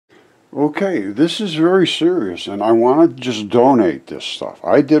Okay, this is very serious, and I want to just donate this stuff.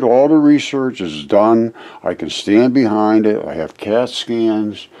 I did all the research, it's done. I can stand behind it. I have CAT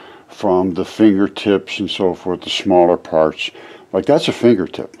scans from the fingertips and so forth, the smaller parts. Like, that's a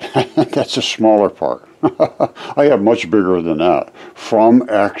fingertip. That's a smaller part. I have much bigger than that from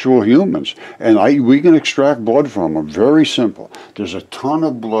actual humans. And we can extract blood from them. Very simple. There's a ton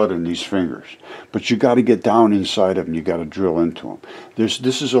of blood in these fingers, but you got to get down inside of them. You got to drill into them.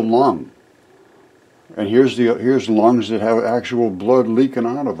 This is a lung. And here's lungs that have actual blood leaking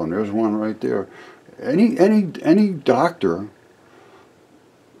out of them. There's one right there. Any doctor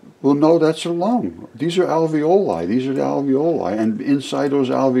will know that's a lung. These are alveoli. These are the alveoli. And inside those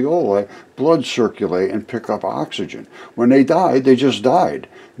alveoli, blood circulate and pick up oxygen. When they died, they just died.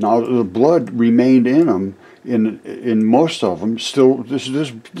 Now the blood remained in them. In most of them, still this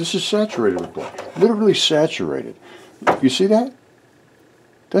is saturated with blood. Literally saturated. You see that?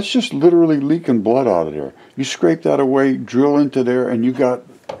 That's just literally leaking blood out of there. You scrape that away, drill into there, and you got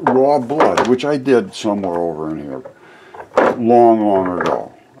raw blood, which I did somewhere over in here long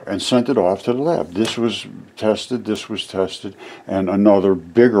ago, and sent it off to the lab. This was tested, and another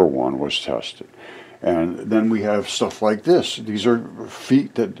bigger one was tested. And then we have stuff like this. These are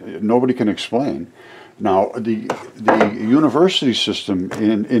feet that nobody can explain. Now, the university system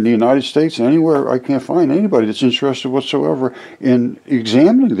in the United States, anywhere, I can't find anybody that's interested whatsoever in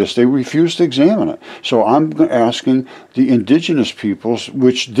examining this. They refuse to examine it. So I'm asking the indigenous peoples,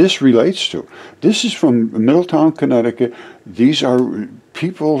 which this relates to. This is from Middletown, Connecticut. These are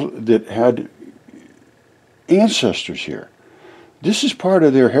people that had ancestors here. This is part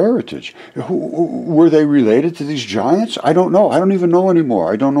of their heritage. Were they related to these giants? I don't know. I don't even know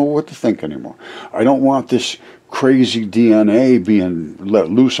anymore. I don't know what to think anymore. I don't want this crazy DNA being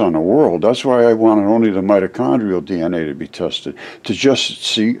let loose on the world. That's why I wanted only the mitochondrial DNA to be tested, to just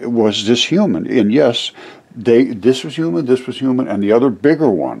see, was this human? And yes, this was human, and the other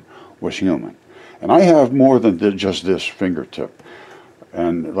bigger one was human. And I have more than just this fingertip.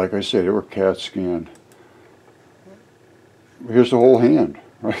 And like I said, they were CAT scanned. Here's the whole hand,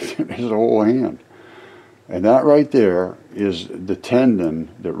 right? Here's the whole hand. And that right there is the tendon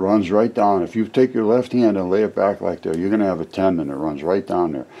that runs right down. If you take your left hand and lay it back like that, you're going to have a tendon that runs right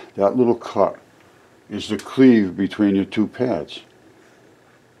down there. That little cut is the cleave between your two pads.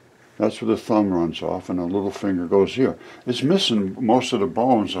 That's where the thumb runs off, and the little finger goes here. It's missing most of the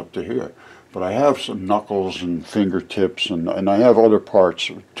bones up to here. But I have some knuckles and fingertips, and I have other parts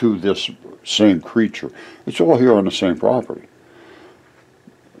to this same creature. It's all here on the same property.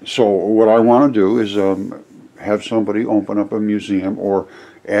 So what I want to do is have somebody open up a museum or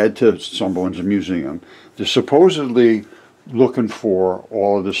add to someone's museum. They're supposedly looking for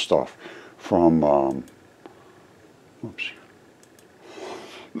all of this stuff from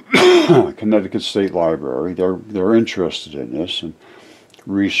Connecticut State Library. They're interested in this and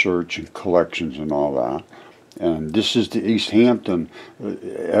research and collections and all that. And this is the East Hampton.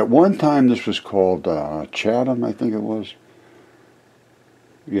 At one time this was called Chatham, I think it was.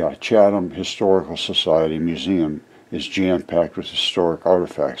 Yeah, Chatham Historical Society Museum is jam-packed with historic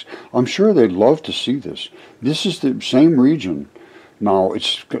artifacts. I'm sure they'd love to see this. This is the same region. Now,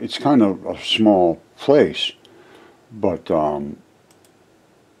 it's kind of a small place, but I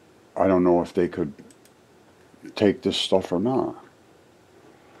don't know if they could take this stuff or not.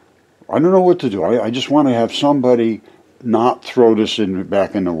 I don't know what to do. I just want to have somebody not throw this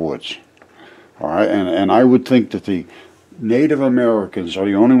back in the woods. All right, and I would think that the Native Americans are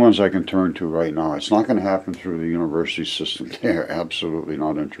the only ones I can turn to right now. It's not going to happen through the university system. They're absolutely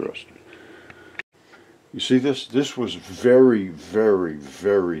not interested. You see this? This was very, very,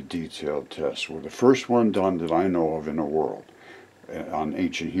 very detailed tests. Well, the first one done that I know of in the world on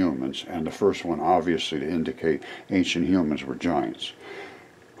ancient humans, and the first one obviously to indicate ancient humans were giants.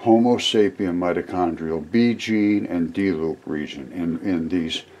 Homo sapien mitochondrial B gene and D loop region in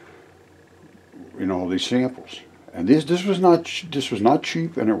these, these samples. And this was not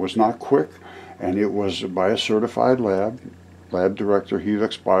cheap, and it was not quick, and it was by a certified lab director,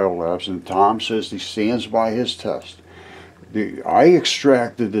 Helix Biolabs, and Tom says he stands by his test. I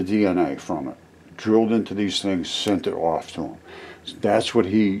extracted the DNA from it, drilled into these things, sent it off to him. That's what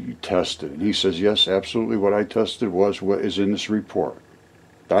he tested, and he says, yes, absolutely, what I tested was what is in this report.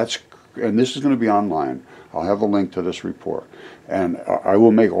 And this is going to be online. I'll have a link to this report. And I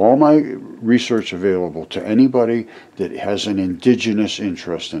will make all my research available to anybody that has an indigenous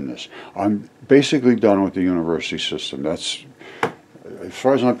interest in this. I'm basically done with the university system. That's, as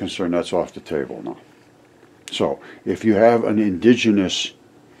far as I'm concerned, that's off the table now. So, if you have an indigenous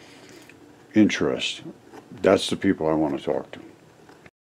interest, that's the people I want to talk to.